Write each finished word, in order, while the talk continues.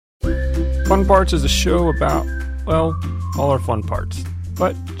Fun Parts is a show about, well, all our fun parts.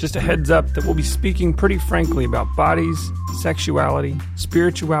 But just a heads up that we'll be speaking pretty frankly about bodies, sexuality,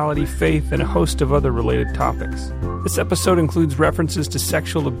 spirituality, faith, and a host of other related topics. This episode includes references to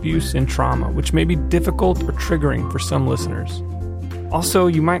sexual abuse and trauma, which may be difficult or triggering for some listeners. Also,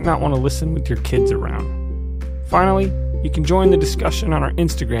 you might not want to listen with your kids around. Finally, you can join the discussion on our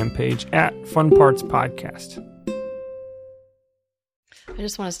Instagram page at Fun Parts Podcast. I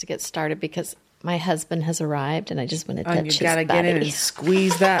just want us to get started because my husband has arrived, and I just want to touch his you gotta body. get in and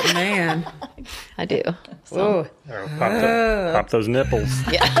squeeze that man. I do. So. Pop those nipples.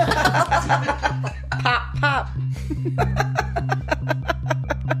 Yeah. Pop.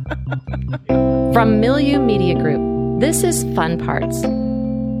 From Milieu Media Group, this is Fun Parts,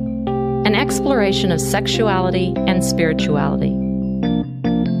 an exploration of sexuality and spirituality.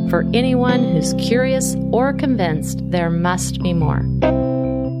 For anyone who's curious or convinced there must be more.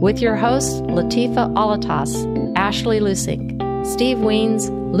 With your hosts, Latifa Alatas, Ashley Lusink, Steve Weens,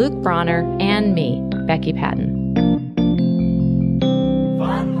 Luke Bronner, and me, Becky Patton.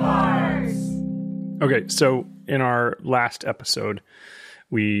 Fun Parts! Okay, so in our last episode,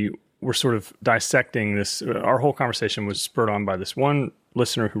 we were sort of dissecting this. Our whole conversation was spurred on by this one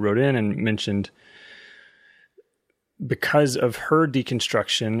listener who wrote in and mentioned because of her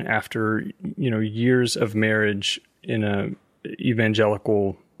deconstruction after, years of marriage in a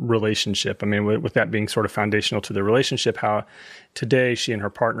evangelical relationship. I mean, with that being sort of foundational to the relationship, how today she and her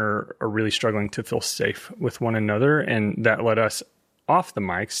partner are really struggling to feel safe with one another. And that led us off the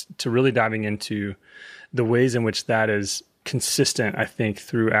mics to really diving into the ways in which that is consistent, I think,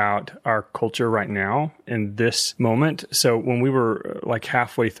 throughout our culture right now in this moment. So when we were like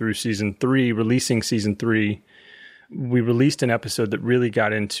halfway through releasing season 3, we released an episode that really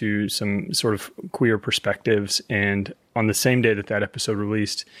got into some sort of queer perspectives. And on the same day that episode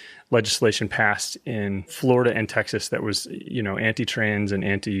released, legislation passed in Florida and Texas that was, anti-trans and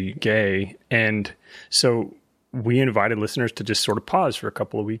anti-gay. And so we invited listeners to just sort of pause for a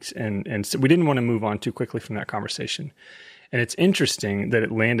couple of weeks. And so we didn't want to move on too quickly from that conversation. And it's interesting that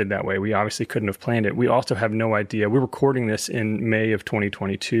it landed that way. We obviously couldn't have planned it. We also have no idea. We're recording this in May of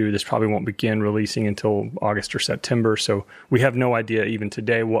 2022. This probably won't begin releasing until August or September. So we have no idea even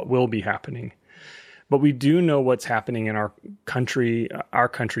today what will be happening. But we do know what's happening in our country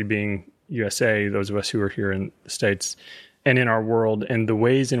being USA, those of us who are here in the States, and in our world, and the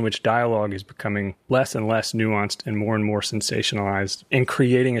ways in which dialogue is becoming less and less nuanced and more sensationalized, and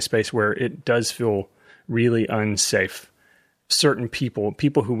creating a space where it does feel really unsafe. Certain people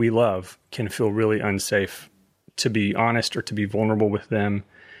who we love can feel really unsafe to be honest or to be vulnerable with them.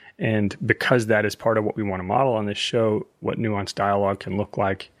 And because that is part of what we want to model on this show, what nuanced dialogue can look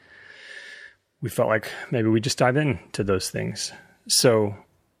like, we felt like maybe we just dive into those things. So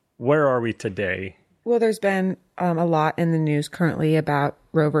where are we today? Well, there's been a lot in the news currently about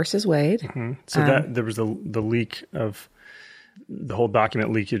Roe versus Wade. Mm-hmm. So there was the leak of the whole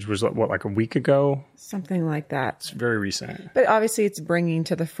document leakage was like a week ago? Something like that. It's very recent. But obviously it's bringing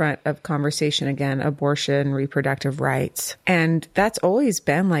to the front of conversation again, abortion, reproductive rights. And that's always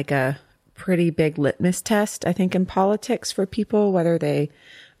been like a pretty big litmus test, I think, in politics for people, whether they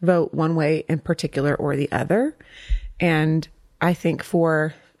vote one way in particular or the other. And I think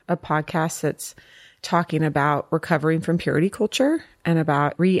for a podcast that's talking about recovering from purity culture and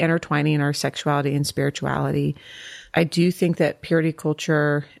about re-intertwining our sexuality and spirituality, I do think that purity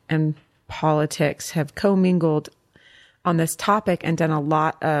culture and politics have commingled on this topic and done a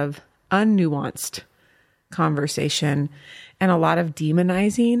lot of unnuanced conversation and a lot of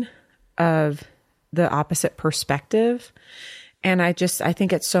demonizing of the opposite perspective. And I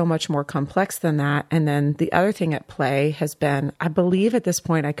think it's so much more complex than that. And then the other thing at play has been, I believe at this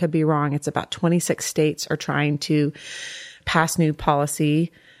point, I could be wrong, it's about 26 states are trying to pass new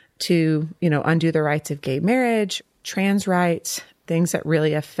policy to, undo the rights of gay marriage, trans rights, things that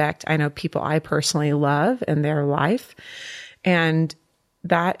really affect, I know, people I personally love in their life. And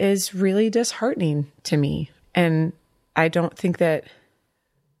that is really disheartening to me. And I don't think that,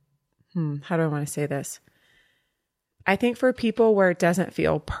 how do I want to say this? I think for people where it doesn't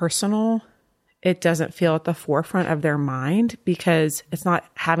feel personal, it doesn't feel at the forefront of their mind because it's not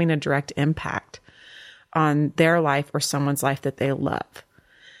having a direct impact on their life or someone's life that they love.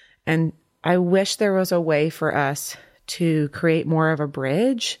 And I wish there was a way for us to create more of a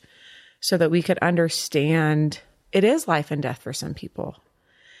bridge so that we could understand it is life and death for some people.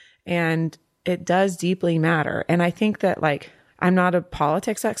 And it does deeply matter. And I think that I'm not a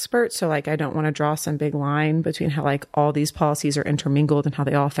politics expert, so I don't want to draw some big line between how all these policies are intermingled and how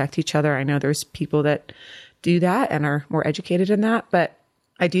they all affect each other. I know there's people that do that and are more educated in that, but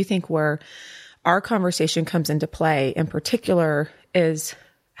I do think where our conversation comes into play in particular is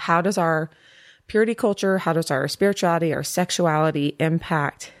how does our purity culture, how does our spirituality, our sexuality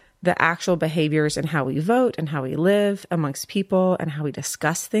impact the actual behaviors and how we vote and how we live amongst people and how we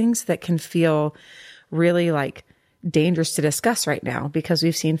discuss things that can feel really like dangerous to discuss right now, because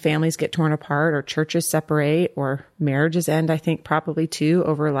we've seen families get torn apart or churches separate or marriages end, I think probably too,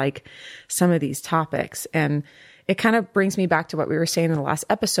 over like some of these topics. And it kind of brings me back to what we were saying in the last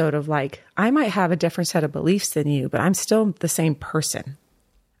episode of like, I might have a different set of beliefs than you, but I'm still the same person.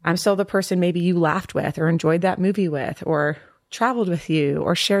 I'm still the person maybe you laughed with or enjoyed that movie with or traveled with you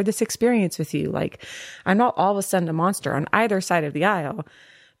or shared this experience with you. Like, I'm not all of a sudden a monster on either side of the aisle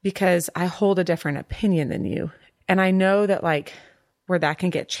because I hold a different opinion than you. And I know that like where that can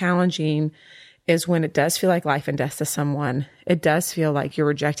get challenging is when it does feel like life and death to someone. It does feel like you're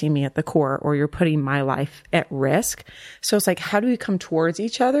rejecting me at the core or you're putting my life at risk. So it's like, how do we come towards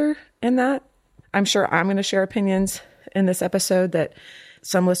each other in that? I'm sure I'm going to share opinions in this episode that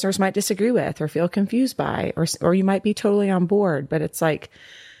some listeners might disagree with or feel confused by, or you might be totally on board. But it's like,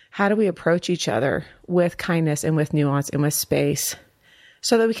 how do we approach each other with kindness and with nuance and with space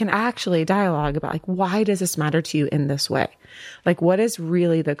so that we can actually dialogue about like, why does this matter to you in this way? Like, what is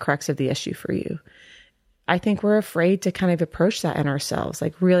really the crux of the issue for you? I think we're afraid to kind of approach that in ourselves,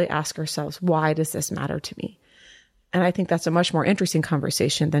 like really ask ourselves, why does this matter to me? And I think that's a much more interesting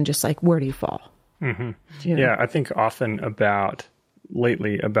conversation than just like, where do you fall? Mm-hmm. You know? Yeah, I think often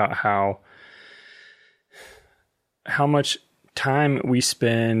lately about how much time we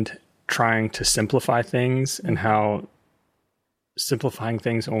spend trying to simplify things and how simplifying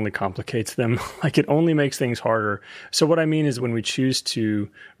things only complicates them. Like, it only makes things harder. So what I mean is when we choose to,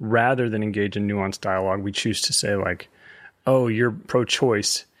 rather than engage in nuanced dialogue, we choose to say like, oh, you're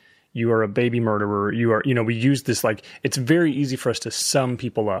pro-choice, you are a baby murderer, you are, we use this, like, it's very easy for us to sum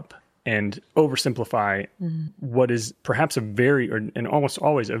people up and oversimplify what is perhaps and almost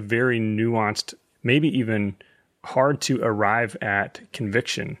always a very nuanced, maybe even hard to arrive at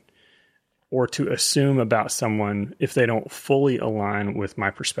conviction, or to assume about someone, if they don't fully align with my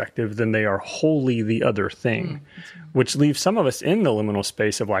perspective, then they are wholly the other thing, which leaves some of us in the liminal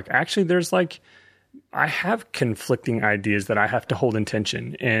space of like, actually, there's like, I have conflicting ideas that I have to hold in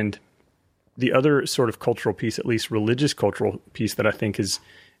tension. And the other sort of cultural piece, at least religious cultural piece, that I think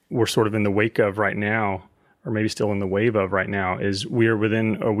we're sort of in the wake of right now, or maybe still in the wave of right now, is we're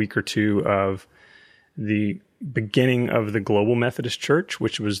within a week or two of the beginning of the Global Methodist Church,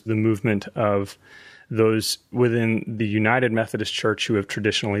 which was the movement of those within the United Methodist Church who have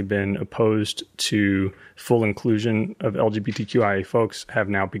traditionally been opposed to full inclusion of LGBTQIA folks, have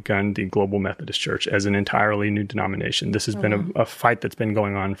now begun the Global Methodist Church as an entirely new denomination. This has been a fight that's been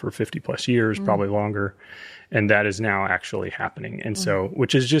going on for 50 plus years, probably longer. And that is now actually happening. And so,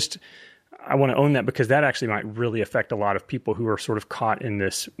 which is just, I want to own that because that actually might really affect a lot of people who are sort of caught in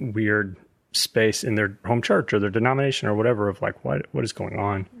this weird space in their home church or their denomination or whatever of like, what is going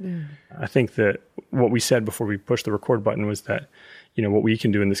on? I think that what we said before we pushed the record button was that, what we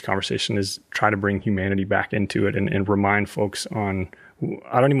can do in this conversation is try to bring humanity back into it and remind folks on,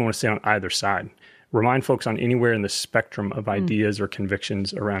 I don't even want to say on either side, remind folks on anywhere in the spectrum of ideas or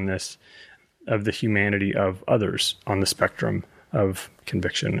convictions around this, of the humanity of others on the spectrum of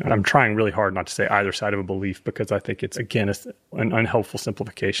conviction. And I'm trying really hard not to say either side of a belief because I think it's, again, an unhelpful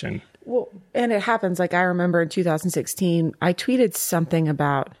simplification. Well, and it happens. Like, I remember in 2016, I tweeted something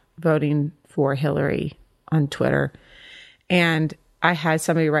about voting for Hillary on Twitter. And I had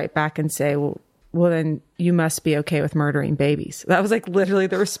somebody write back and say, well, then you must be okay with murdering babies. That was like literally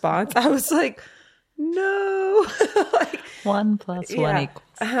the response. I was like, no. 1 + 1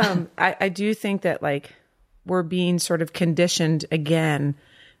 equals. I do think that like we're being sort of conditioned again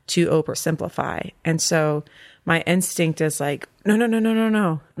to oversimplify. And so my instinct is like,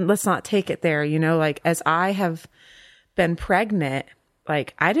 no. Let's not take it there. Like, as I have been pregnant,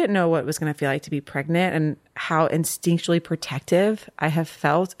 like, I didn't know what it was going to feel like to be pregnant and how instinctually protective I have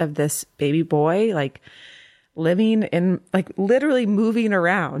felt of this baby boy, like living in, like, literally moving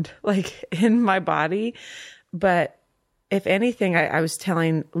around, like, in my body. But if anything, I was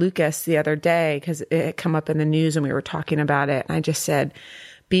telling Lucas the other day, because it had come up in the news and we were talking about it. And I just said,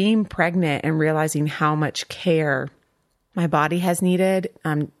 being pregnant and realizing how much care my body has needed,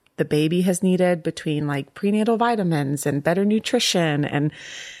 the baby has needed, between like prenatal vitamins and better nutrition and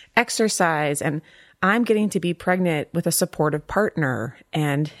exercise. And I'm getting to be pregnant with a supportive partner,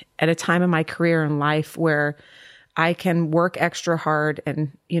 and at a time in my career and life where I can work extra hard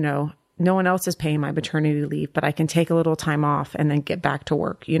and, no one else is paying my maternity leave, but I can take a little time off and then get back to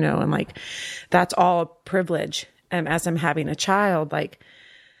work, and like, that's all a privilege. And as I'm having a child, like,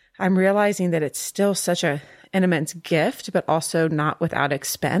 I'm realizing that it's still such an immense gift, but also not without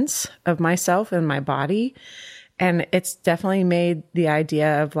expense of myself and my body. And it's definitely made the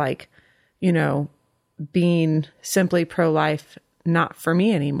idea of like, you know, being simply pro-life not for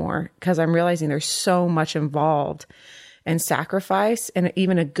me anymore, because I'm realizing there's so much involved and sacrifice and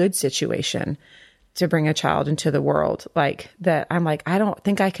even a good situation to bring a child into the world like that. I'm like, I don't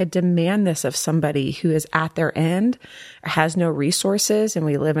think I could demand this of somebody who is at their end, has no resources. And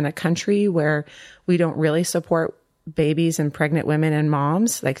we live in a country where we don't really support babies and pregnant women and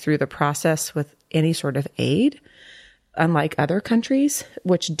moms, like through the process with any sort of aid, unlike other countries,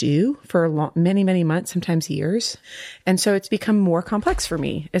 which do for many, many months, sometimes years. And so it's become more complex for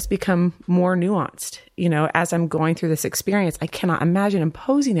me. It's become more nuanced. You know, as I'm going through this experience, I cannot imagine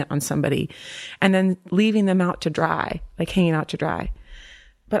imposing it on somebody and then leaving them out to dry, like hanging out to dry.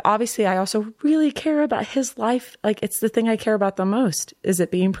 But obviously, I also really care about his life. Like, it's the thing I care about the most, is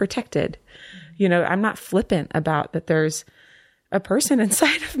it being protected. You know, I'm not flippant about that there's a person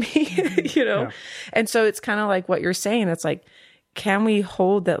inside of me, you know? Yeah. And so it's kind of like what you're saying. It's like, can we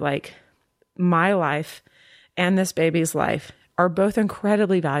hold that like my life and this baby's life are both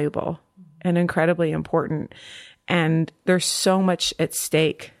incredibly valuable and incredibly important. And there's so much at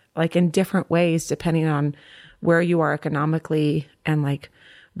stake, like in different ways, depending on where you are economically and like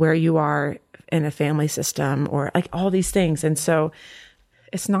where you are in a family system or like all these things. And so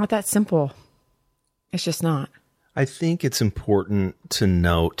it's not that simple. It's just not. I think it's important to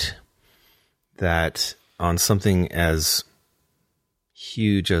note that on something as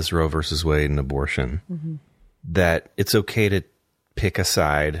huge as Roe versus Wade and abortion, that it's okay to pick a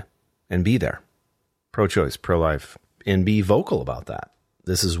side and be there. Pro-choice, pro-life, and be vocal about that.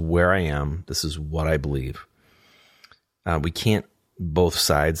 This is where I am. This is what I believe. We can't both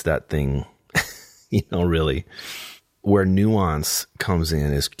sides that thing, you know, really. Where nuance comes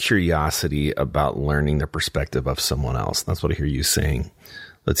in is curiosity about learning the perspective of someone else. That's what I hear you saying,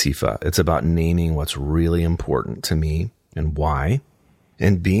 Latifa. It's about naming what's really important to me and why,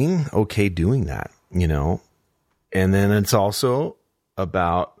 and being okay doing that, you know. And then it's also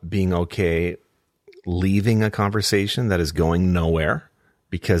about being okay leaving a conversation that is going nowhere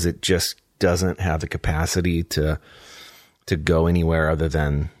because it just doesn't have the capacity to go anywhere other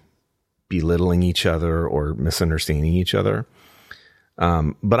than belittling each other or misunderstanding each other.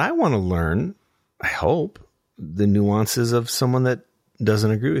 But I want to learn, I hope, the nuances of someone that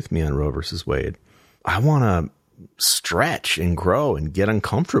doesn't agree with me on Roe versus Wade. I want to stretch and grow and get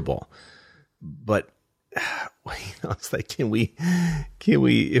uncomfortable. But you know, it's like, can we,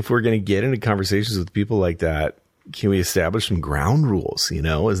 if we're going to get into conversations with people like that, can we establish some ground rules? You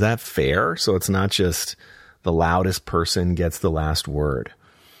know, is that fair? So it's not just the loudest person gets the last word.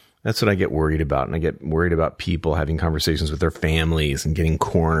 That's what I get worried about. And I get worried about people having conversations with their families and getting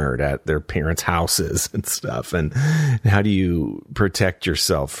cornered at their parents' houses and stuff. And how do you protect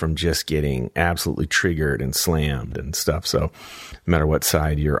yourself from just getting absolutely triggered and slammed and stuff? So no matter what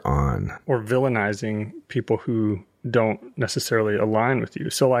side you're on. Or villainizing people who don't necessarily align with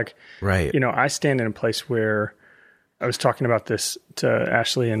you. So like, right. You know, I stand in a place where I was talking about this to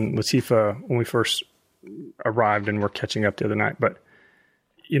Ashley and Latifa when we first arrived and were catching up the other night. But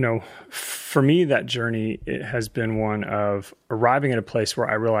you know, for me, that journey, it has been one of arriving at a place where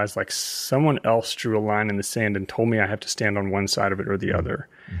I realized like someone else drew a line in the sand and told me I have to stand on one side of it or the other.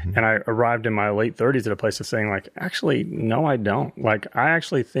 Mm-hmm. And I arrived in my late 30s at a place of saying like, actually, no, I don't. Like, I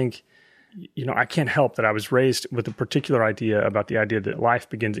actually think, you know, I can't help that I was raised with a particular idea about the idea that life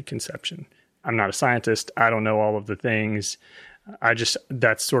begins at conception. I'm not a scientist. I don't know all of the things.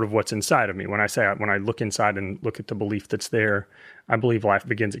 That's sort of what's inside of me. When I look inside and look at the belief that's there, I believe life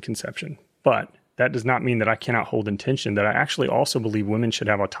begins at conception. But that does not mean that I cannot hold intention that I actually also believe women should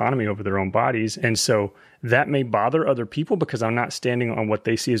have autonomy over their own bodies. And so that may bother other people because I'm not standing on what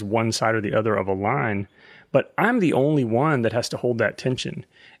they see as one side or the other of a line, but I'm the only one that has to hold that tension.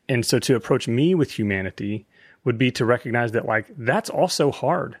 And so to approach me with humanity would be to recognize that like, that's also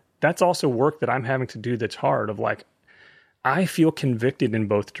hard. That's also work that I'm having to do that's hard of like, I feel convicted in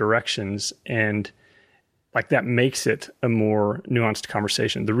both directions, and like that makes it a more nuanced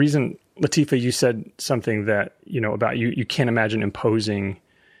conversation. The reason, Latifa, you said something that, you know, about you can't imagine imposing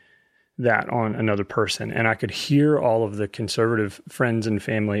that on another person. And I could hear all of the conservative friends and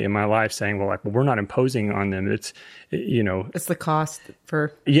family in my life saying, well, we're not imposing on them. It's, you know, it's the cost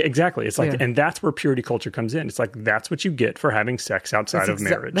for. Yeah, exactly. It's like, and that's where purity culture comes in. It's like, that's what you get for having sex outside of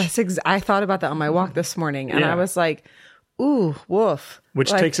marriage. I thought about that on my walk this morning, and I was like, ooh, woof. Which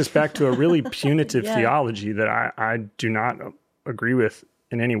takes us back to a really punitive theology that I do not agree with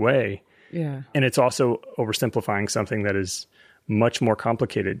in any way. Yeah. And it's also oversimplifying something that is much more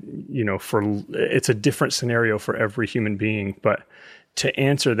complicated, it's a different scenario for every human being. But to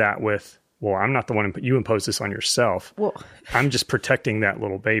answer that with, well, I'm not the one, you imposed this on yourself. Well, I'm just protecting that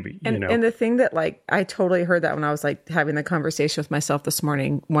little baby, And the thing that I totally heard that when I was having the conversation with myself this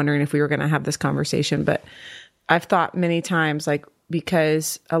morning, wondering if we were going to have this conversation. But I've thought many times,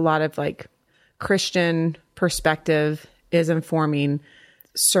 because a lot of Christian perspective is informing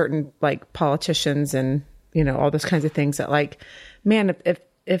certain politicians and, all those kinds of things that man,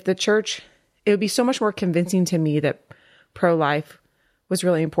 if the church, it would be so much more convincing to me that pro-life was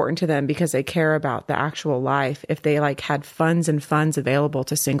really important to them because they care about the actual life. If they had funds and funds available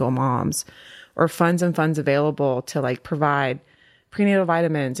to single moms, or funds and funds available to provide prenatal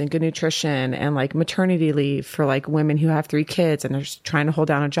vitamins and good nutrition and maternity leave for women who have 3 kids and they're just trying to hold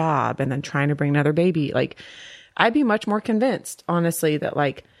down a job and then trying to bring another baby. I'd be much more convinced, honestly, that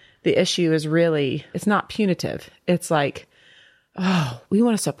the issue is really, it's not punitive. It's oh, we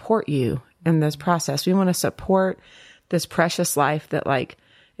want to support you in this process. We want to support this precious life that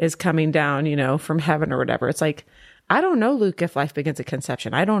is coming down, from heaven or whatever. It's I don't know, Luke, if life begins at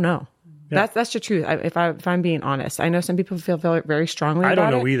conception. I don't know. Yeah. That's the truth. If I'm being honest, I know some people feel very, very strongly about it.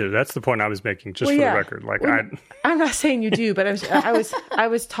 I don't know either. That's the point I was making, just for the record. I'm not saying you do, but I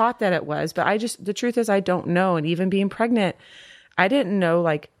was taught that it was. But the truth is, I don't know. And even being pregnant, I didn't know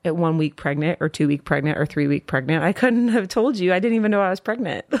at 1 week pregnant or 2 week pregnant or 3 week pregnant. I couldn't have told you. I didn't even know I was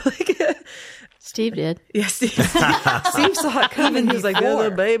pregnant. Steve did. Yes, Steve saw it coming. He was there's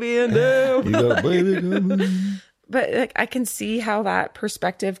a baby in there. You got a baby coming. But I can see how that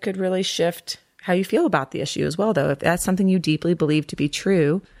perspective could really shift how you feel about the issue as well, though. If that's something you deeply believe to be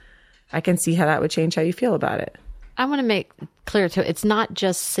true, I can see how that would change how you feel about it. I want to make clear, too, it's not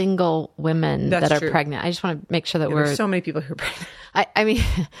just single women that are pregnant. I just want to make sure that there's so many people who are pregnant. I mean,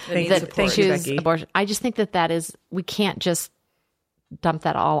 that choose abortion. I just think that is, we can't just dump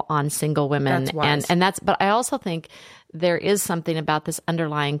that all on single women. That's wise. But I also think there is something about this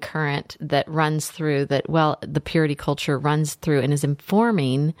underlying current that runs through the purity culture runs through and is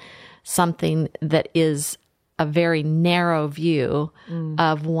informing something that is a very narrow view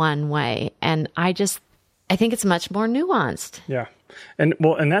of one way. And I think it's much more nuanced. Yeah. And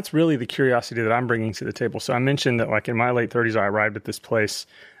that's really the curiosity that I'm bringing to the table. So I mentioned that in my late 30s, I arrived at this place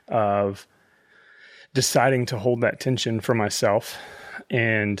of deciding to hold that tension for myself.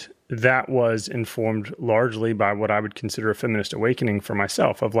 And that was informed largely by what I would consider a feminist awakening for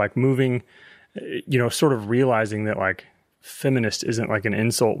myself, of moving, sort of realizing that feminist isn't an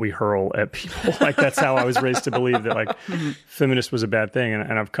insult we hurl at people. That's how I was raised to believe that feminist was a bad thing.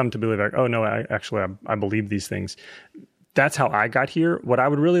 And I've come to believe oh no, I believe these things. That's how I got here. What I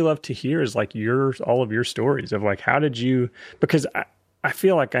would really love to hear is all of your stories of how did you, because I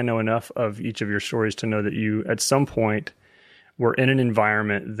feel I know enough of each of your stories to know that you at some point were in an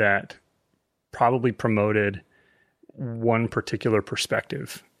environment that probably promoted one particular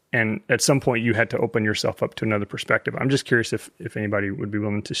perspective. And at some point you had to open yourself up to another perspective. I'm just curious if anybody would be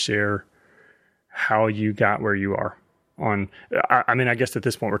willing to share how you got where you are on, I guess at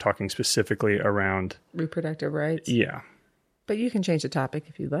this point we're talking specifically around reproductive rights. Yeah. But you can change the topic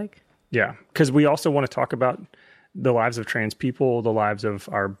if you'd like. Yeah. Because we also want to talk about the lives of trans people, the lives of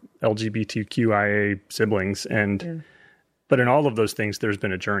our LGBTQIA siblings, but in all of those things, there's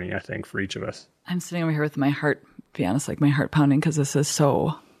been a journey, I think, for each of us. I'm sitting over here with my heart, to be honest, my heart pounding, because this is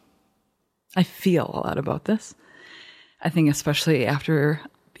so, I feel a lot about this. I think especially after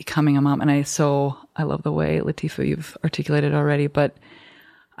becoming a mom, and I love the way, Latifah, you've articulated already, but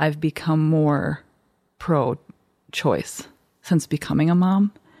I've become more pro-choice since becoming a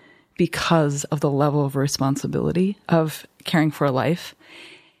mom because of the level of responsibility of caring for a life,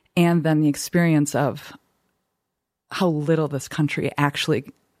 and then the experience of how little this country actually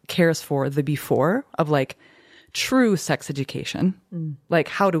cares for the before of true sex education.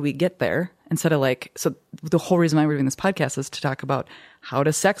 How do we get there instead of so the whole reason why we're doing this podcast is to talk about how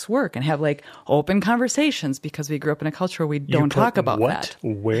does sex work and have open conversations, because we grew up in a culture where we don't talk about that.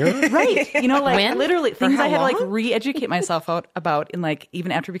 Where? Right. When? Literally things I had to re-educate myself about in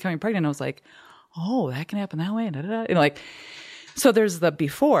even after becoming pregnant, I was oh, that can happen that way. Da, da, da. So there's the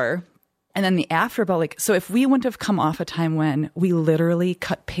before. And then the after about so if we wouldn't have come off a time when we literally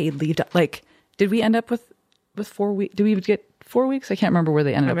cut paid leave, did we end up with 4 weeks? Did we get 4 weeks? I can't remember where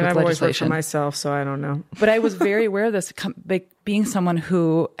they ended up with I've legislation. always worked for myself, so I don't know. But I was very aware of this, being someone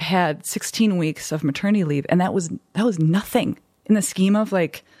who had 16 weeks of maternity leave, and that was nothing in the scheme of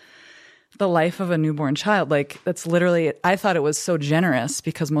the life of a newborn child. That's literally, I thought it was so generous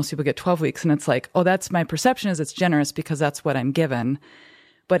because most people get 12 weeks, and it's oh, that's my perception is it's generous because that's what I'm given.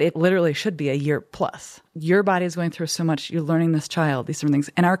 but it literally should be a year plus. Your body is going through so much. You're learning this child, these different things.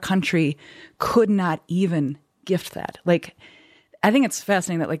 And our country could not even gift that. Like, I think it's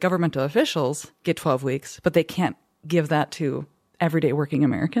fascinating that like governmental officials get 12 weeks, but they can't give that to everyday working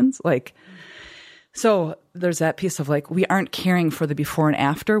Americans. Like, so there's that piece of like, we aren't caring for the before and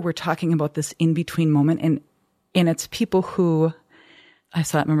after. We're talking about this in-between moment. And it's people who, I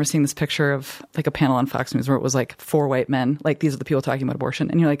remember seeing this picture of like a panel on Fox News where it was like 4 white men. Like, these are the people talking about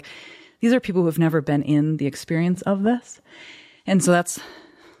abortion. And you're like, these are people who have never been in the experience of this. And so that's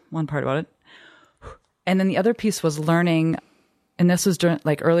one part about it. And then the other piece was learning, and this was during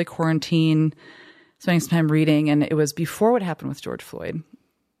like early quarantine, spending some time reading. And it was before what happened with George Floyd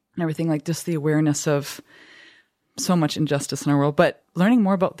and everything, like just the awareness of so much injustice in our world, but learning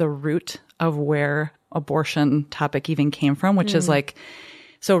more about the root of where abortion topic even came from, which is like,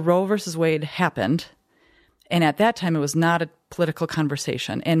 so Roe versus Wade happened. And at that time, it was not a political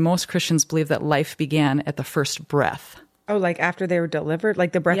conversation. And most Christians believe that life began at the first breath. Oh, like after they were delivered,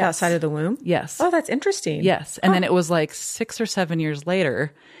 like the breath outside of the womb? Yes. Oh, that's interesting. Yes. And then it was like 6 or 7 years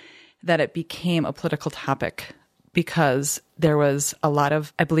later that it became a political topic, because there was a lot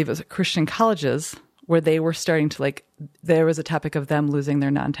of, I believe it was Christian colleges where they were starting to like, there was a topic of them losing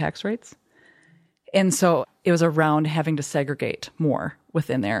their non-tax rates. And so it was around having to segregate more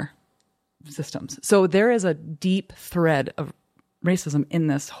within their systems. So there is a deep thread of racism in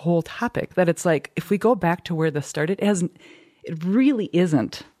this whole topic that it's like, if we go back to where this started, it really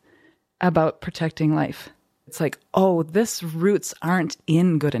isn't about protecting life. It's like, oh, this roots aren't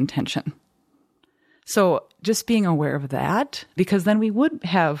in good intention. So just being aware of that, because then we would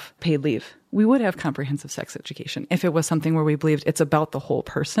have paid leave. We would have comprehensive sex education if it was something where we believed it's about the whole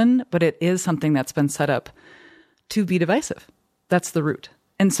person, but it is something that's been set up to be divisive. That's the root.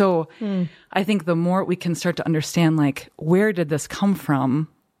 And so I think the more we can start to understand, like, where did this come from?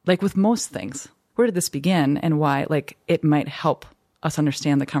 Like with most things, where did this begin and why? Like, it might help us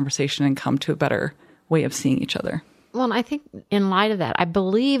understand the conversation and come to a better way of seeing each other. Well, and I think in light of that, I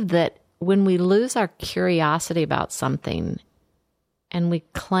believe that when we lose our curiosity about something and we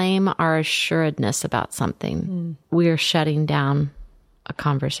claim our assuredness about something, we are shutting down a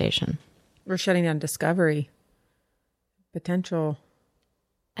conversation. We're shutting down discovery, potential.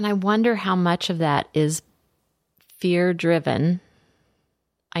 And I wonder how much of that is fear-driven.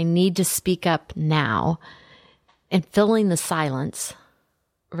 I need to speak up now, and filling the silence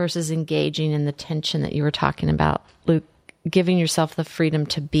versus engaging in the tension that you were talking about, Luke, giving yourself the freedom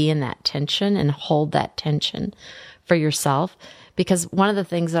to be in that tension and hold that tension for yourself. Because one of the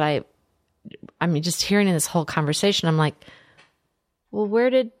things that I mean, just hearing in this whole conversation, I'm like, well, where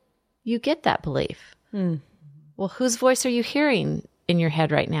did you get that belief? Well, whose voice are you hearing in your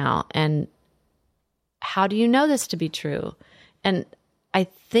head right now? And how do you know this to be true? And I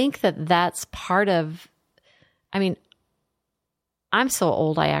think that that's part of, I mean, I'm so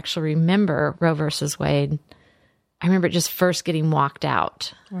old, I actually remember Roe versus Wade. I remember it just first getting walked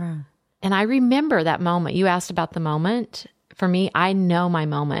out. Wow. And I remember that moment. You asked about the moment. For me, I know my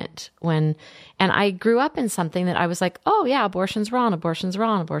moment when, and I grew up in something that I was like, oh yeah, abortion's wrong, abortion's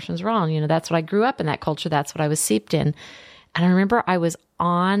wrong, abortion's wrong. You know, that's what I grew up in, that culture. That's what I was seeped in. And I remember I was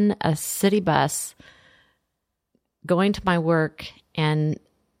on a city bus going to my work, and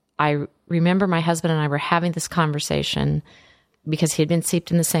I remember my husband and I were having this conversation because he had been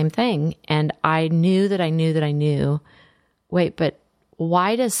seeped in the same thing. And I knew that I knew, wait, but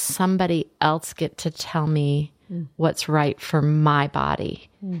why does somebody else get to tell me what's right for my body?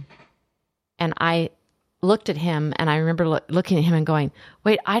 And I looked at him, and I remember looking at him and going,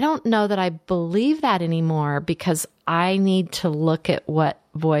 wait, I don't know that I believe that anymore, because I need to look at what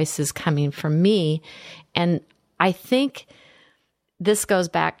voice is coming from me. And I think this goes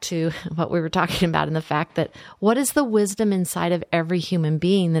back to what we were talking about, in the fact that what is the wisdom inside of every human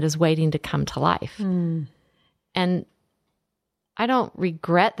being that is waiting to come to life? And I don't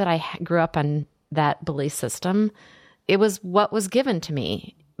regret that I grew up on that belief system. It was what was given to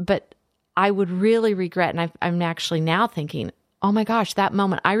me. But I would really regret, and I'm actually now thinking, oh my gosh, that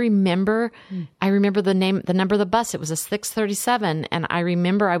moment. I remember the number of the bus. It was a 637. And I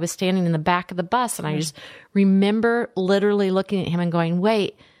remember I was standing in the back of the bus, and I just remember literally looking at him and going,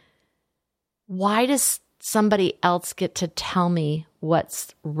 wait, why does somebody else get to tell me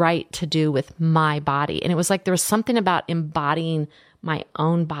what's right to do with my body? And it was like there was something about embodying my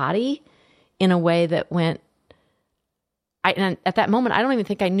own body in a way that went, and at that moment, I don't even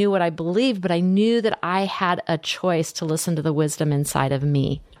think I knew what I believed, but I knew that I had a choice to listen to the wisdom inside of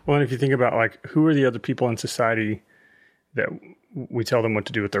me. Well, and if you think about, like, who are the other people in society that we tell them what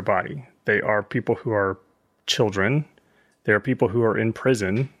to do with their body? They are people who are children. There are people who are in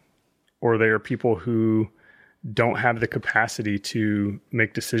prison, or there are people who don't have the capacity to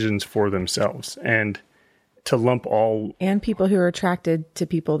make decisions for themselves. And to lump all... And people who are attracted to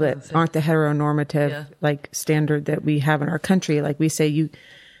people that aren't the heteronormative like standard that we have in our country. Like we say, you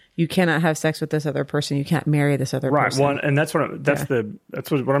cannot have sex with this other person. You can't marry this other person. Right. Well, and that's what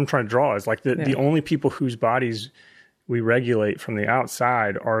I'm trying to draw is like the only people whose bodies we regulate from the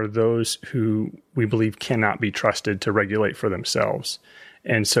outside are those who we believe cannot be trusted to regulate for themselves.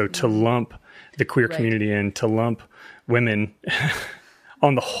 And so to lump the queer community in, to lump women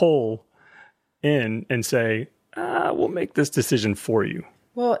on the whole in and say, we'll make this decision for you.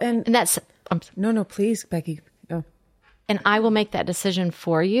 Well, and that's... No, please, Becky. Go. And I will make that decision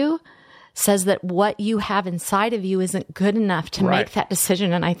for you says that what you have inside of you isn't good enough to make that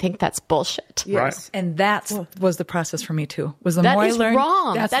decision. And I think that's bullshit. Yes. Right. And that was the process for me too. Was the That more is I learned,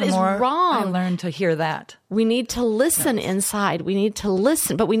 wrong. that's That the is more wrong. I learned to hear that. We need to listen inside. We need to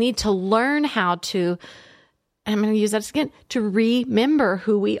listen, but we need to learn how to, and I'm going to use that again, to remember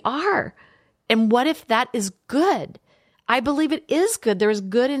who we are. And what if that is good? I believe it is good. There is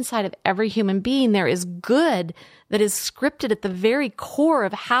good inside of every human being. There is good that is scripted at the very core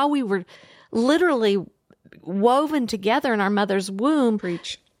of how we were literally woven together in our mother's womb.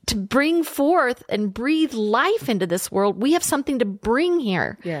 Preach. To bring forth and breathe life into this world. We have something to bring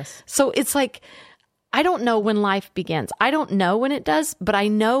here. Yes. So it's like, I don't know when life begins. I don't know when it does, but I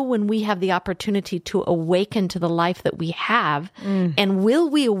know when we have the opportunity to awaken to the life that we have. And will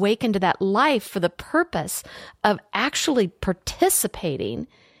we awaken to that life for the purpose of actually participating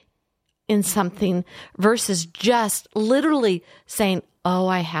in something versus just literally saying, oh,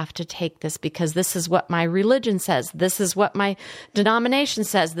 I have to take this because this is what my religion says. This is what my denomination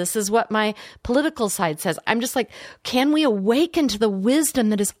says. This is what my political side says. I'm just like, can we awaken to the wisdom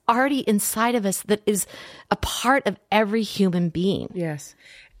that is already inside of us, that is a part of every human being? Yes.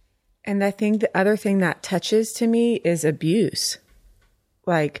 And I think the other thing that touches to me is abuse.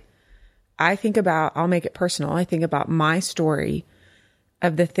 Like, I'll make it personal. I think about my story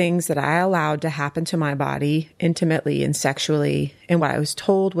of the things that I allowed to happen to my body intimately and sexually, and what I was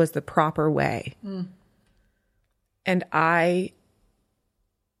told was the proper way. And I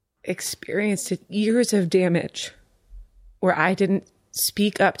experienced years of damage where I didn't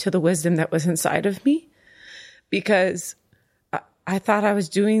speak up to the wisdom that was inside of me because I thought I was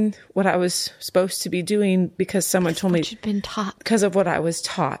doing what I was supposed to be doing because someone told me you'd been taught. Because of what I was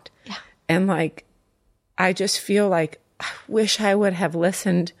taught. Yeah. And like, I just feel like I wish I would have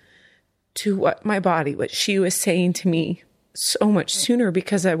listened to what she was saying to me so much sooner,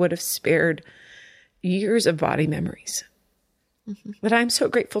 because I would have spared years of body memories that I'm so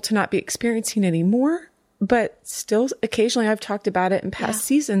grateful to not be experiencing anymore. But still, occasionally I've talked about it in past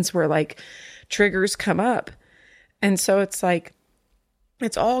seasons where like triggers come up. And so it's like,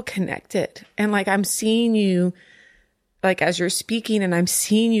 it's all connected. And like, I'm seeing you, like, as you're speaking, and I'm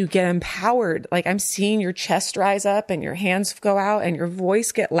seeing you get empowered, like I'm seeing your chest rise up and your hands go out and your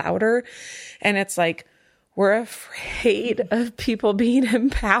voice get louder. And it's like, we're afraid of people being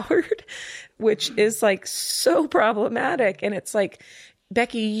empowered, which is like so problematic. And it's like,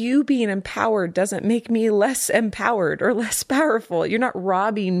 Becky, you being empowered doesn't make me less empowered or less powerful. You're not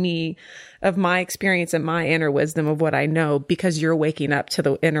robbing me of my experience and my inner wisdom of what I know because you're waking up to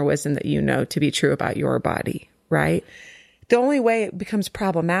the inner wisdom that you know to be true about your body, right? The only way it becomes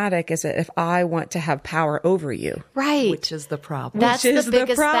problematic is that if I want to have power over you. Right. Which is the problem. That's the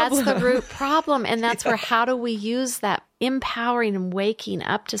biggest, problem. that's the root problem. And that's where, how do we use that empowering and waking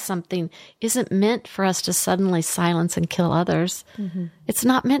up to something isn't meant for us to suddenly silence and kill others. It's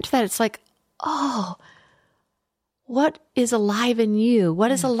not meant for that. It's like, oh, what is alive in you?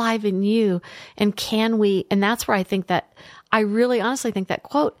 What is alive in you? And can we, and that's where I think that, I really honestly think that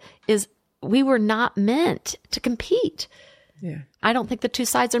quote is, we were not meant to compete. Yeah. I don't think the two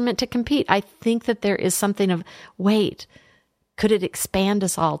sides are meant to compete. I think that there is something of, wait, could it expand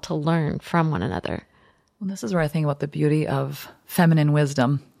us all to learn from one another? Well, this is where I think about the beauty of feminine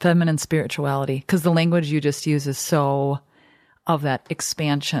wisdom, feminine spirituality, because the language you just use is so of that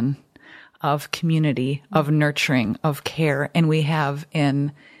expansion of community, of nurturing, of care. And we have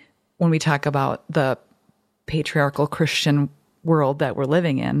when we talk about the patriarchal Christian world that we're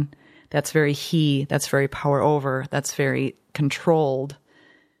living in, that's very that's very power over, that's very controlled.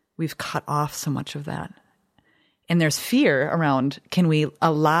 We've cut off so much of that. And there's fear around, can we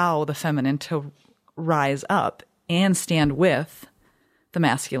allow the feminine to rise up and stand with the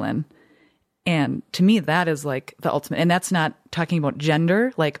masculine? And to me, that is like the ultimate. And that's not talking about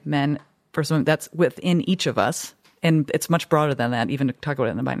gender, like men versus women. That's within each of us. And it's much broader than that, even to talk about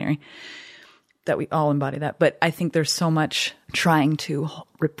it in the binary. that we all embody that. But I think there's so much trying to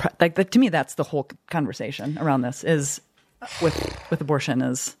repress. Like to me, that's the whole conversation around this is with abortion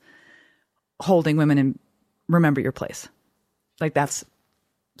is holding women and remember your place. Like that's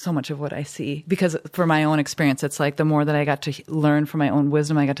so much of what I see, because for my own experience, it's like the more that I got to learn from my own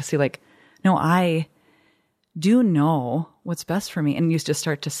wisdom, I got to see like, no, I do know what's best for me. And you just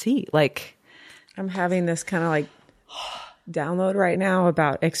start to see like, I'm having this kind of like download right now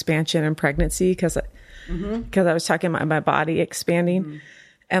about expansion and pregnancy because I was talking about my body expanding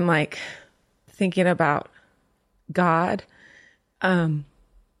and like thinking about God.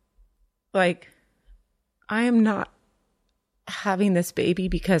 Like I am not having this baby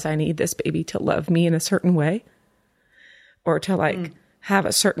because I need this baby to love me in a certain way or to like have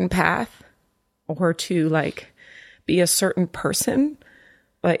a certain path or to like be a certain person.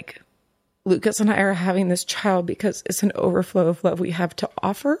 Like Lucas and I are having this child because it's an overflow of love we have to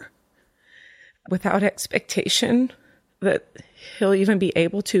offer without expectation that he'll even be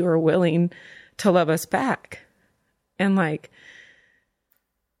able to or willing to love us back. And like,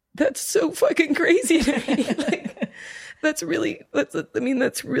 that's so fucking crazy to me. Like, that's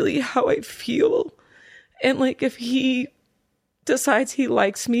really how I feel. And like, if he decides he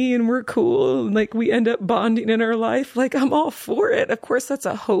likes me and we're cool and like we end up bonding in our life, like I'm all for it. Of course, that's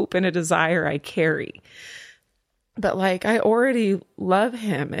a hope and a desire I carry. But like, I already love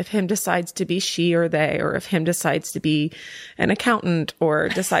him if him decides to be she or they, or if him decides to be an accountant or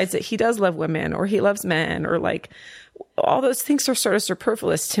decides that he does love women or he loves men, or like all those things are sort of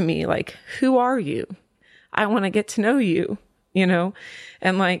superfluous to me. Like, who are you? I want to get to know you, you know?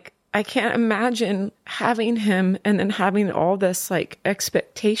 And like, I can't imagine having him and then having all this like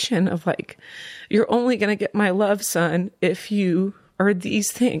expectation of like, you're only going to get my love, son, if you are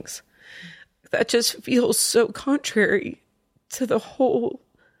these things. That just feels so contrary to the whole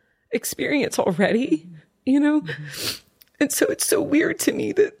experience already, you know? And so it's so weird to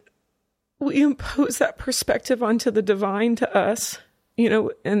me that we impose that perspective onto the divine to us, you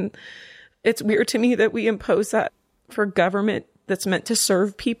know, and it's weird to me that we impose that for government that's meant to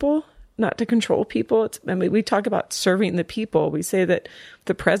serve people, not to control people. We talk about serving the people. We say that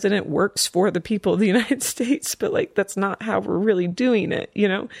the president works for the people of the United States, but like, that's not how we're really doing it, you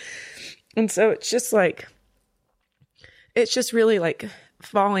know? And so it's just like, it's just really like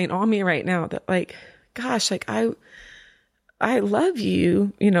falling on me right now that like, gosh, like I love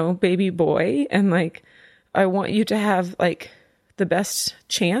you, you know, baby boy. And like, I want you to have like the best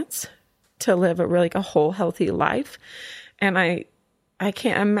chance to live a whole healthy life. And I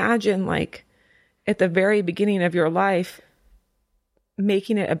can't imagine like at the very beginning of your life,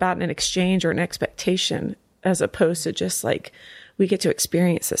 making it about an exchange or an expectation, as opposed to just like, we get to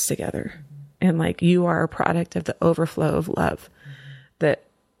experience this together. And like, you are a product of the overflow of love that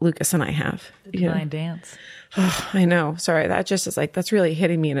Lucas and I have. The divine dance. Oh, I know. Sorry. That just is like, that's really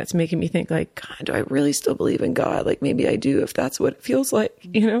hitting me. And it's making me think like, God, do I really still believe in God? Like maybe I do, if that's what it feels like,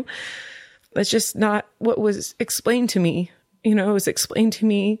 you know? That's just not what was explained to me. You know, it was explained to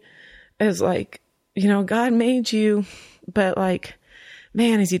me as like, you know, God made you, but like,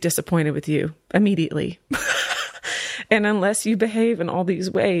 man, is he disappointed with you immediately. And unless you behave in all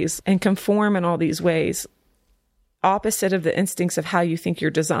these ways and conform in all these ways, opposite of the instincts of how you think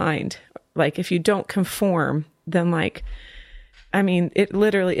you're designed, like if you don't conform, then like, I mean, it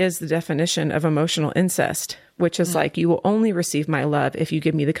literally is the definition of emotional incest, which is like, you will only receive my love if you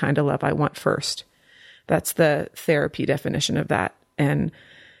give me the kind of love I want first. That's the therapy definition of that. And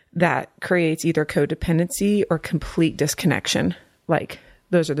that creates either codependency or complete disconnection. Like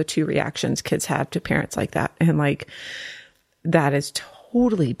those are the two reactions kids have to parents like that. And like, that has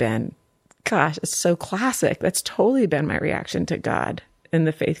totally been, gosh, it's so classic. That's totally been my reaction to God in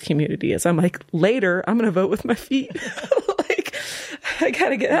the faith community is I'm like, later, I'm going to vote with my feet. Like, I got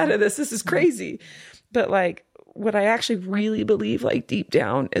to get out of this. This is crazy. But like, what I actually really believe, like deep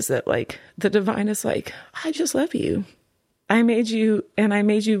down, is that like the divine is like, I just love you. I made you, and I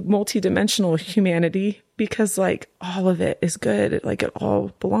made you multidimensional humanity because like all of it is good. Like it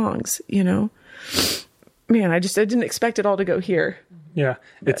all belongs, you know? Man, I didn't expect it all to go here. Yeah.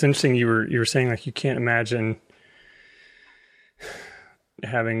 It's interesting. You were saying like, you can't imagine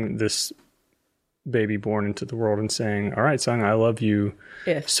having this baby born into the world and saying, all right, son, I love you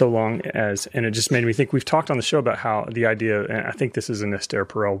so long as, and it just made me think, we've talked on the show about how the idea, and I think this is an Esther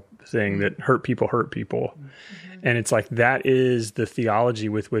Perel thing, that hurt people. Mm-hmm. And it's like, that is the theology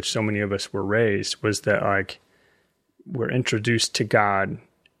with which so many of us were raised, was that like, we're introduced to God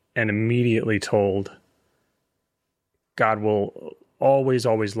and immediately told God will always,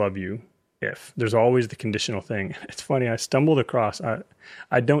 always love you. if. There's always the conditional thing. It's funny. I stumbled across,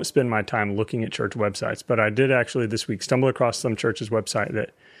 I don't spend my time looking at church websites, but I did actually this week stumble across some church's website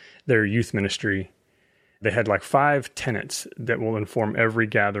that their youth ministry, they had like 5 tenets that will inform every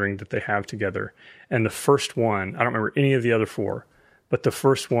gathering that they have together. And the first one, I don't remember any of the other 4, but the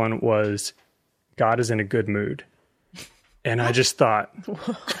first one was, God is in a good mood. And I just thought,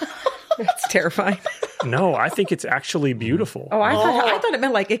 That's terrifying. no, I think it's actually beautiful. Oh, I thought it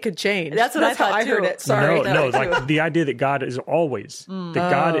meant like it could change. That's what I thought how I heard too. it. Sorry. No, like the idea that God is always, that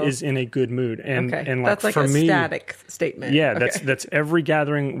God is in a good mood. And, Okay. and like That's like for a me, static statement. yeah, Okay. that's every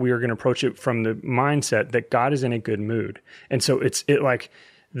gathering we are going to approach it from the mindset that God is in a good mood. And so it like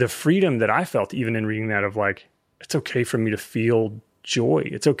the freedom that I felt even in reading that of like, it's okay for me to feel joy.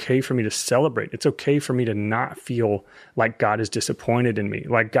 It's okay for me to celebrate. It's okay for me to not feel like God is disappointed in me.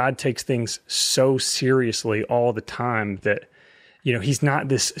 Like God takes things so seriously all the time that, you know, he's not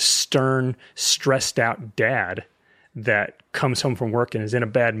this stern, stressed out dad that comes home from work and is in a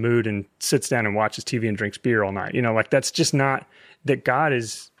bad mood and sits down and watches TV and drinks beer all night. You know, like that's just not that God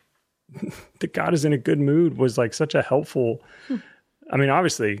is in a good mood was like such a helpful, I mean,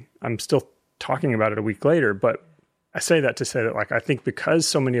 obviously I'm still talking about it a week later, but I say that to say that, like, I think because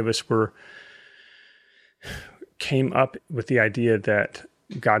so many of us came up with the idea that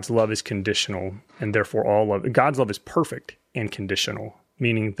God's love is conditional and therefore God's love is perfect and conditional,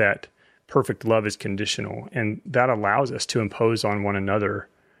 meaning that perfect love is conditional. And that allows us to impose on one another,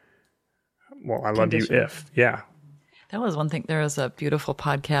 well, I love you if, yeah. That was one thing. There was a beautiful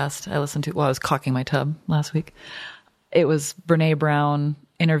podcast I listened to while I was caulking my tub last week. It was Brene Brown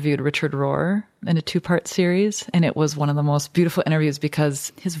interviewed Richard Rohr in a 2-part series. And it was one of the most beautiful interviews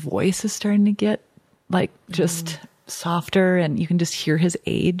because his voice is starting to get like just softer and you can just hear his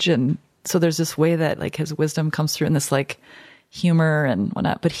age. And so there's this way that like his wisdom comes through in this like humor and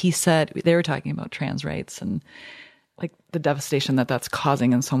whatnot. But he said, they were talking about trans rights and like the devastation that that's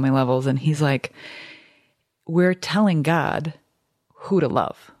causing in so many levels. And he's like, we're telling God who to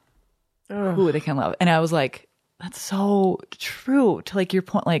love, who they can love. And I was like, that's so true to like your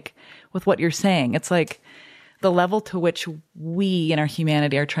point, like with what you're saying. It's like the level to which we in our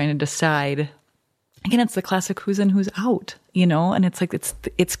humanity are trying to decide. Again, it's the classic who's in, who's out, you know? And it's like,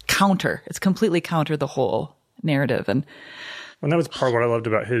 it's completely counter the whole narrative. And that was part of what I loved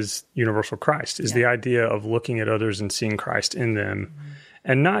about his universal Christ is the idea of looking at others and seeing Christ in them.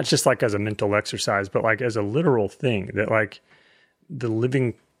 And not just like as a mental exercise, but like as a literal thing that like the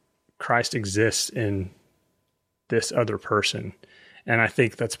living Christ exists in this other person. And I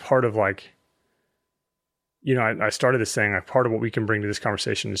think that's part of like, you know, I started this saying like part of what we can bring to this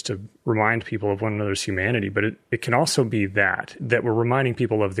conversation is to remind people of one another's humanity, but it can also be that we're reminding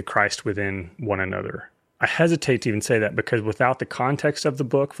people of the Christ within one another. I hesitate to even say that because without the context of the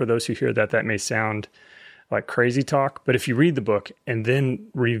book, for those who hear that may sound like crazy talk. But if you read the book and then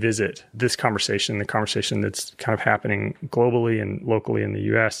revisit this conversation, the conversation that's kind of happening globally and locally in the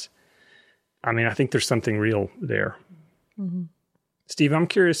US, I mean, I think there's something real there. Mm-hmm. Steve, I'm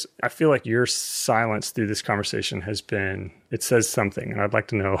curious. I feel like your silence through this conversation it says something. And I'd like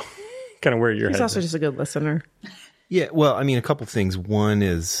to know kind of where your head's He's also just a good listener. Yeah, well, I mean, a couple things. One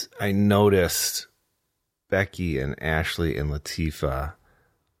is I noticed Becky and Ashley and Latifah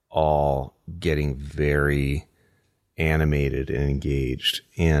all getting very animated and engaged.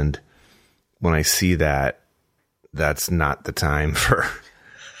 And when I see that, that's not the time for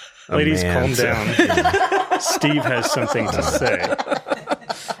ladies, calm down. Steve has something to say.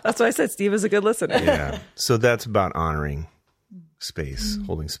 That's why I said Steve is a good listener. Yeah. So that's about honoring space,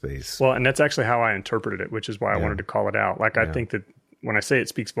 holding space. Well, and that's actually how I interpreted it, which is why I wanted to call it out. Like, I think that when I say it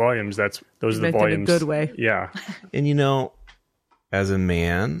speaks volumes, those are the volumes. In a good way. Yeah. And you know, as a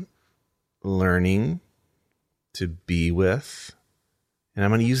man, learning to be with, and I'm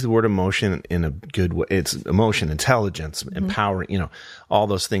going to use the word emotion in a good way. It's emotion, intelligence, empowering, you know, all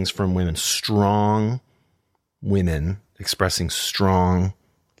those things from women, strong women expressing strong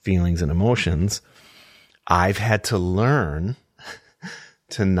feelings and emotions. I've had to learn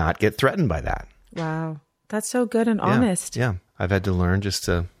to not get threatened by that. Wow. That's so good and honest. Yeah. I've had to learn just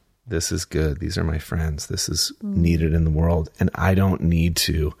to, this is good. These are my friends. This is needed in the world. And I don't need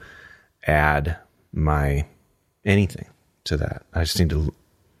to add my anything to that. I just need to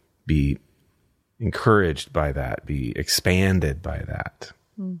be encouraged by that, be expanded by that.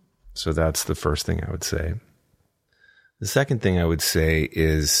 So that's the first thing I would say. The second thing I would say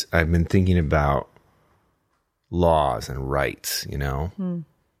is I've been thinking about laws and rights, you know,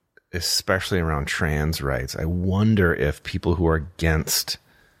 especially around trans rights. I wonder if people who are against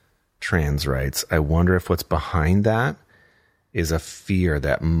trans rights, I wonder if what's behind that is a fear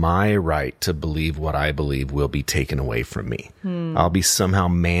that my right to believe what I believe will be taken away from me. I'll be somehow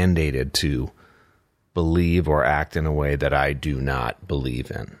mandated to believe or act in a way that I do not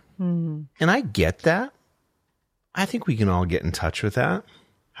believe in. And I get that. I think we can all get in touch with that,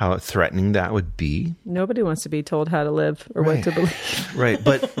 how threatening that would be. Nobody wants to be told how to live or what to believe. Right.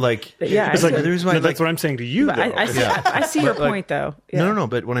 But like, yeah, It's like, I- there's that's what I'm saying to you, though. I see your point, though. Yeah. No.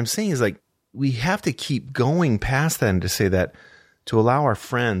 But what I'm saying is, like, we have to keep going past that and to say that to allow our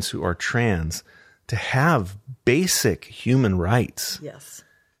friends who are trans to have basic human rights Yes.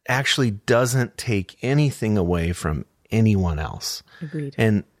 actually doesn't take anything away from anyone else. Agreed.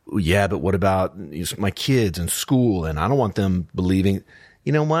 And yeah, but what about my kids in school? And I don't want them believing.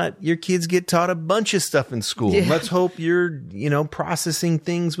 You know what? Your kids get taught a bunch of stuff in school. Yeah. Let's hope you're, processing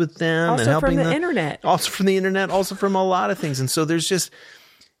things with them Also and helping from the them. internet. Also from the internet, also from a lot of things. And so there's just,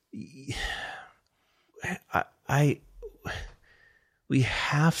 we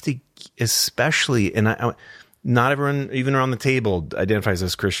have to, especially, and not everyone, even around the table, identifies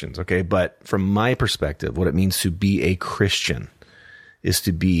as Christians, okay? But from my perspective, what it means to be a Christian is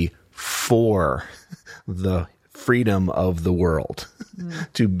to be for the freedom of the world,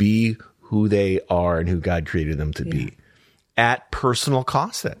 to be who they are and who God created them to be, at personal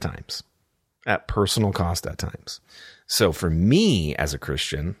cost at times. So for me as a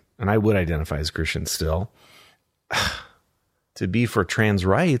Christian, and I would identify as a Christian still, to be for trans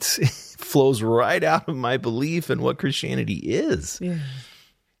rights flows right out of my belief in what Christianity is. Yeah.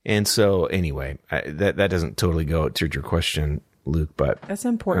 And so anyway, that doesn't totally go to your question, Luke, but That's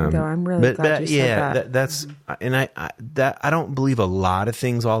important, though. I'm really glad you said that. that's, and I don't believe a lot of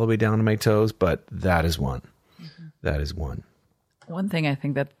things all the way down to my toes, but that is one. That is one. One thing I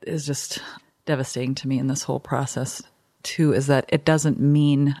think that is just devastating to me in this whole process too is that it doesn't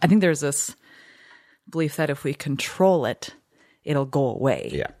mean, I think there's this belief that if we control it, it'll go away.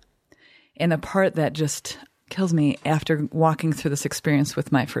 Yeah. And the part that just kills me after walking through this experience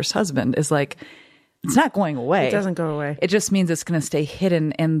with my first husband is like, it's not going away. It doesn't go away. It just means it's going to stay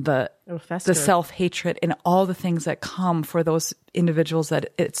hidden in the fester. self-hatred and all the things that come for those individuals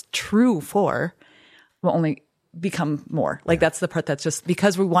that it's true for will only become more. Like that's the part that's just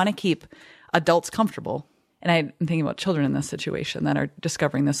because we want to keep adults comfortable. And I'm thinking about children in this situation that are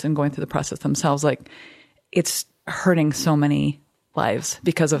discovering this and going through the process themselves. Like it's hurting so many lives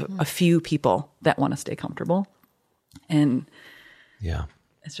because of a few people that want to stay comfortable. And Yeah.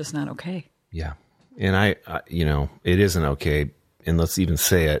 it's just not okay. Yeah. And I it isn't okay. And let's even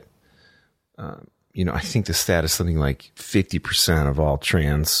say it. I think the stat is something like 50% of all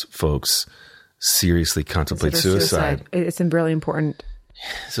trans folks seriously contemplate suicide. It's really important.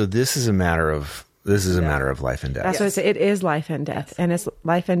 So this is a matter of life and death. That's what I say. It is life and death. And it's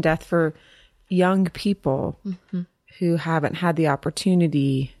life and death for young people who haven't had the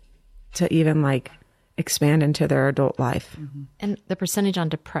opportunity to even expand into their adult life. And the percentage on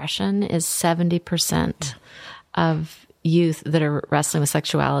depression is 70% of youth that are wrestling with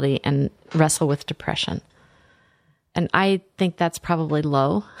sexuality and wrestle with depression. And I think that's probably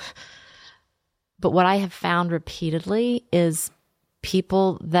low. But what I have found repeatedly is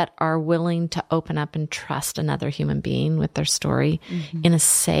people that are willing to open up and trust another human being with their story in a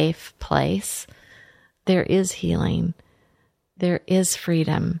safe place, there is healing, there is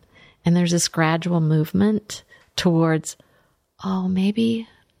freedom, and there's this gradual movement towards, oh, maybe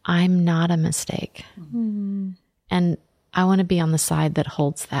I'm not a mistake. And I want to be on the side that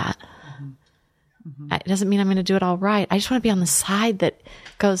holds that. It doesn't mean I'm going to do it all right. I just want to be on the side that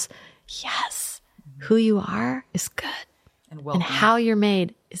goes, yes, who you are is good. And how you're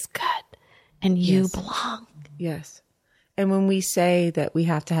made is good. And you belong. Yes. And when we say that we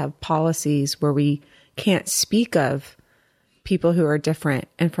have to have policies where we can't speak of people who are different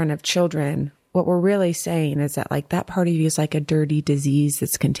in front of children, what we're really saying is that that part of you is like a dirty disease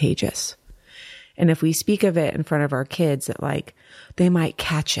that's contagious. And if we speak of it in front of our kids, that they might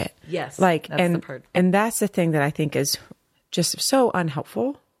catch it. Yes. That's the part. And that's the thing that I think is just so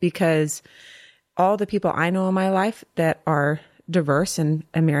unhelpful, because all the people I know in my life that are diverse in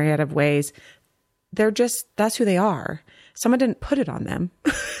a myriad of ways, that's who they are. Someone didn't put it on them.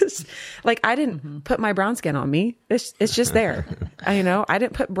 I didn't put my brown skin on me. It's just there. I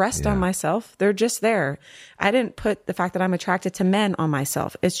didn't put breast on myself. They're just there. I didn't put the fact that I'm attracted to men on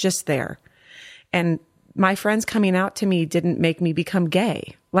myself. It's just there. And my friends coming out to me didn't make me become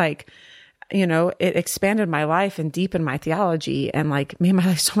gay. It expanded my life and deepened my theology and made my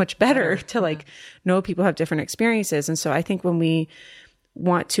life so much better to know people have different experiences. And so I think when we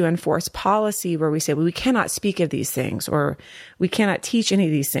want to enforce policy where we say, well, we cannot speak of these things, or we cannot teach any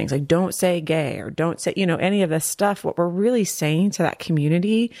of these things. Like, don't say gay, or don't say, any of this stuff. What we're really saying to that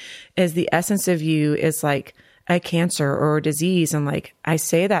community is the essence of you is like a cancer or a disease. And like, I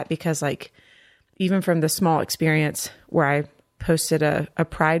say that because like, even from the small experience where I posted a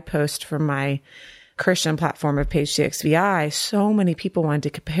pride post from my Christian platform of Page CXVI, so many people wanted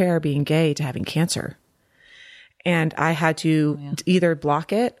to compare being gay to having cancer. And I had to either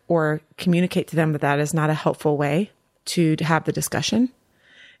block it or communicate to them that that is not a helpful way to have the discussion.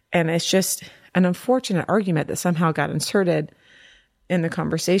 And it's just an unfortunate argument that somehow got inserted in the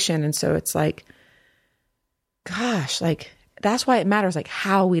conversation. And so it's like, gosh, like, that's why it matters, like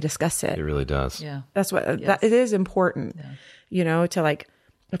how we discuss it. It really does. Yeah. That's what, that, it is important, to like,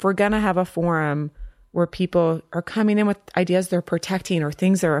 if we're going to have a forum where people are coming in with ideas they're protecting or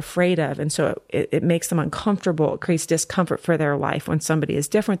things they're afraid of. And so it makes them uncomfortable. It creates discomfort for their life when somebody is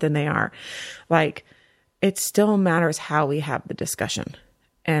different than they are. Like, it still matters how we have the discussion.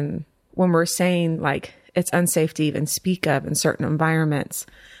 And when we're saying like, it's unsafe to even speak of in certain environments,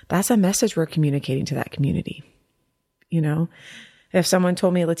 that's a message we're communicating to that community. If someone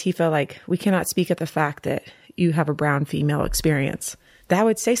told me, Latifah, like, we cannot speak of the fact that you have a brown female experience, that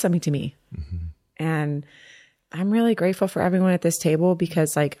would say something to me. Mm-hmm. And I'm really grateful for everyone at this table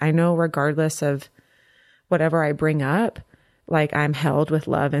because like, I know regardless of whatever I bring up, like I'm held with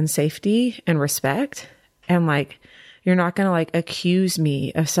love and safety and respect. And like, you're not going to like accuse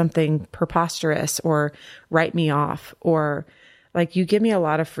me of something preposterous or write me off, or like you give me a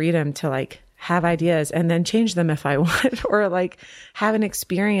lot of freedom to like have ideas and then change them if I want, or like have an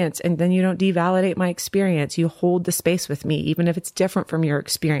experience and then you don't devalidate my experience. You hold the space with me, even if it's different from your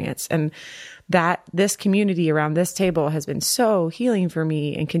experience. And that this community around this table has been so healing for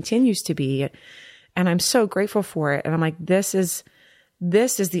me and continues to be. And I'm so grateful for it. And I'm like, this is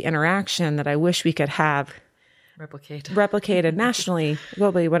the interaction that I wish we could have replicated nationally,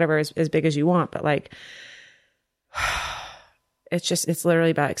 globally, whatever, as big as you want. But like, it's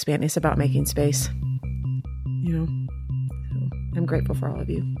literally about expanding. It's about making space, So I'm grateful for all of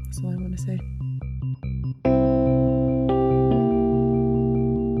you. That's all I want to say.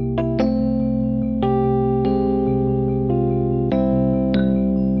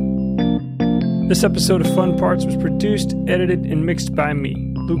 This episode of Fun Parts was produced, edited, and mixed by me,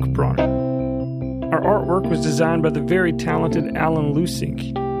 Luke Bronner. Our artwork was designed by the very talented Alan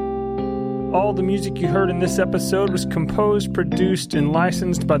Lusink. All the music you heard in this episode was composed, produced, and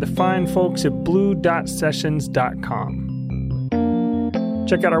licensed by the fine folks at blue.sessions.com.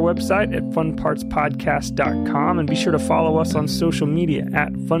 Check out our website at funpartspodcast.com and be sure to follow us on social media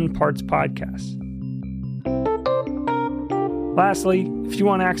at funpartspodcast. Lastly, if you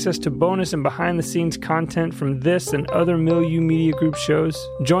want access to bonus and behind-the-scenes content from this and other Milieu Media Group shows,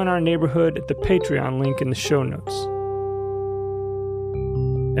 join our neighborhood at the Patreon link in the show notes.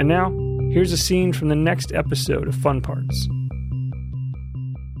 And now, here's a scene from the next episode of Fun Parts.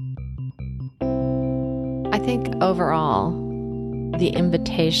 I think overall, the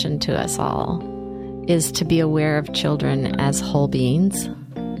invitation to us all is to be aware of children as whole beings,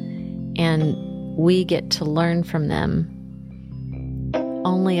 and we get to learn from them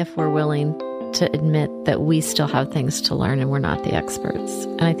only if we're willing to admit that we still have things to learn and we're not the experts.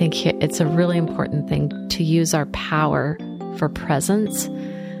 And I think it's a really important thing to use our power for presence,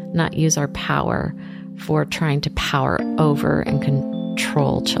 not use our power for trying to power over and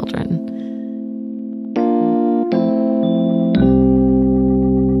control children.